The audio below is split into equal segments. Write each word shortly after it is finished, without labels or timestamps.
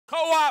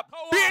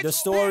The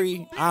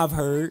story I've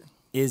heard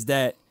is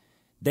that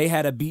they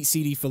had a beat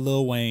CD for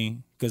Lil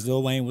Wayne because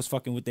Lil Wayne was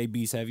fucking with their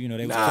beats. Have you know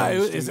they was Nah, killing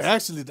the it's streets.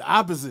 actually the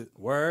opposite.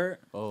 Word.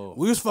 Oh.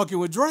 We was fucking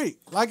with Drake.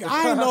 Like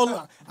I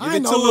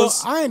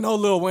ain't know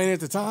Lil Wayne at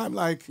the time.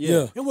 Like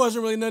it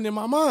wasn't really nothing in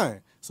my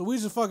mind. So we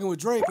was just fucking with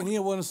Drake, and he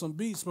had wanted some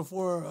beats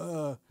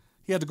before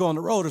he had to go on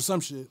the road or some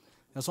shit.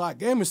 And so I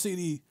gave him a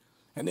CD,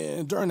 and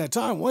then during that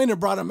time, Wayne had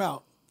brought him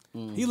out.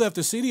 He left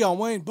the CD on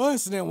Wayne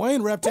Bus, and then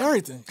Wayne rapped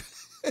everything.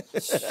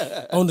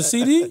 On the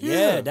CD?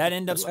 Yeah, that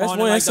ended up That's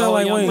spawning Wayne. like That the sound whole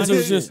like Young Wayne. Money It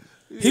was shit. just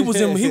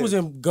he was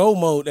in go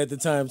mode at the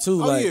time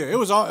too. Oh like, yeah, it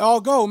was all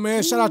go,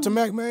 man. Shout out to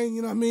Mac, man.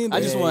 You know what I mean?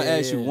 I just want to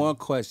ask you one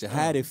question.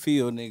 How'd it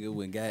feel, nigga,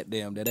 when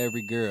goddamn that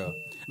every girl,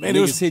 Man,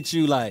 niggas hit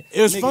you like?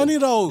 It was nigga, funny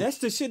though. That's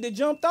the shit that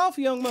jumped off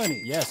Young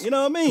Money. Yes. You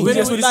know what I mean? But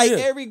that's It what was he like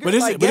said. every girl. But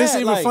it's, like, but it's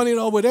God, even like, funny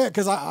though with that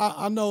because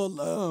I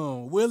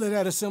know Will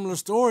had a similar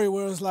story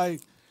where it's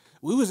like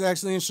we was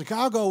actually in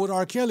Chicago with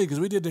R. Kelly because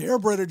we did the hair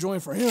braider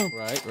joint for him.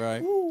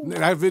 Right. Nigga,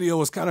 that video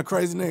was kind of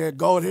crazy. Nigga had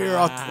gold hair.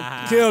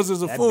 Kells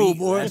is a fool,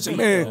 boy.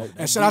 Man,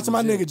 and shout out to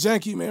my nigga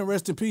Janky, man.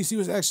 Rest in peace. He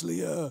was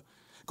actually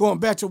going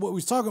back to what we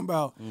was talking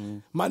about.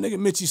 My nigga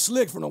Mitchie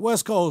Slick from the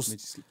West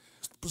Coast,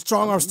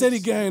 Strong Arm Steady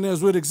Gang that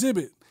was with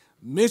Exhibit.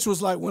 Mitch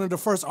was like one of the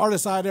first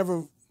artists I'd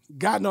ever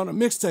gotten on a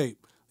mixtape.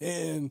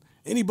 And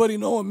anybody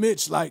knowing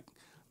Mitch, like,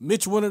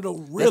 Mitch one of the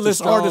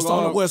realest artists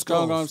on the West Coast.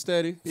 Strong Arm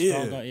Steady.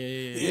 Yeah.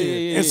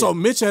 And so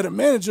Mitch had a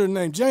manager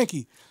named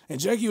Janky. And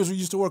Janky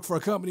used to work for a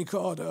company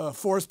called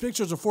Forest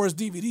Pictures or Forest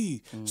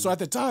DVD. So at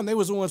the time, they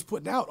was the ones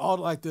putting out all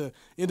like the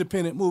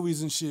independent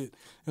movies and shit.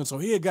 And so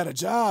he had got a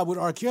job with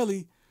R.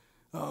 Kelly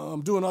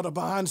doing all the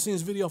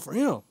behind-the-scenes video for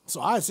him.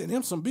 So I sent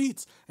him some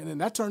beats, and then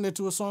that turned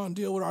into a song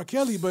deal with R.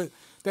 Kelly. But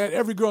that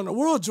Every Girl in the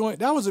World joint,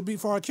 that was a beat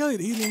for R. Kelly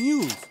that he didn't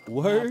use.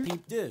 Word.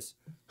 Peep this.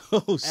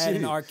 Oh shit.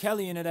 Adding R.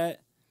 Kelly into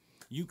that.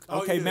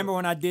 Remember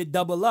when I did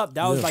Double Up?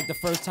 That was like the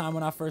first time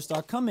when I first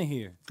started coming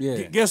here.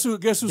 Yeah. Guess who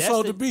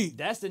sold the beat?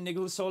 That's the nigga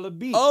who sold the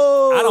beat.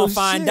 Oh, I don't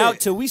find shit. out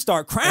till we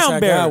start how Crown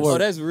God Bearers. works. Oh,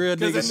 that's real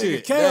Because nigga that nigga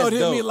shit. KO That's hit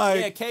dope. me like,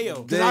 Yeah,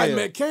 KO. because I Damn.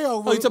 met KO you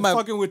when talking about-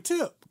 fucking with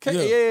Tip. Yeah.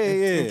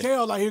 And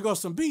KO like, here goes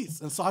some beats.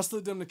 And so I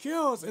slid them the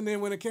kills, and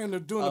then when it came to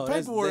doing the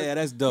that's- paperwork, yeah,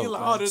 that's dope, he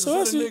like, man. oh, this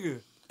So is for the that's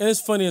nigga. And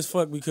it's funny as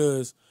fuck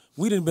because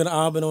we done been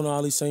on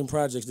all these same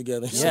projects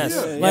together. Yes.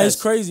 Yeah. Like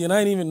it's crazy, and I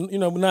ain't even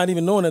not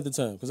even knowing at the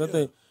time because I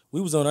think we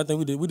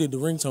did the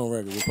ringtone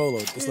record with Polo.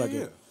 It's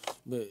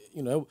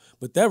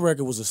but that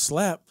record was a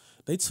slap.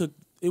 They took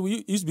it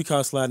used to be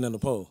called Sliding Down the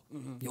Pole.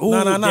 Ooh,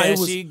 No. there It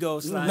was she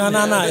goes. no.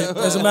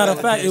 As a matter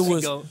of fact, There it she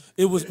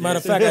was go. matter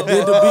of fact I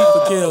did the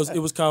beat for Kells. It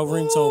was called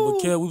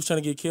ringtone, but we was trying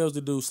to get Kells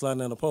to do Sliding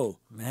Down the Pole.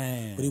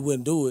 Man. But he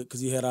wouldn't do it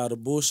because he had all the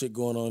bullshit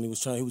going on. He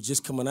was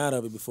just coming out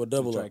of it before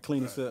Double Try to Up.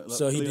 clean it up.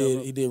 So clean it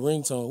up. he did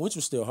ringtone, which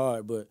was still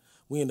hard, but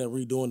we ended up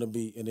redoing the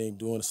beat and then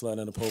doing the Slide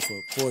Down the Pole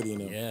for 40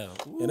 and them. Yeah.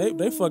 And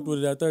they fucked with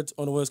it out there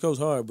on the West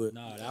Coast hard, but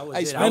No, that was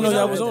Hey, it. I didn't know was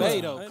y'all out was that on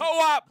day, that. though.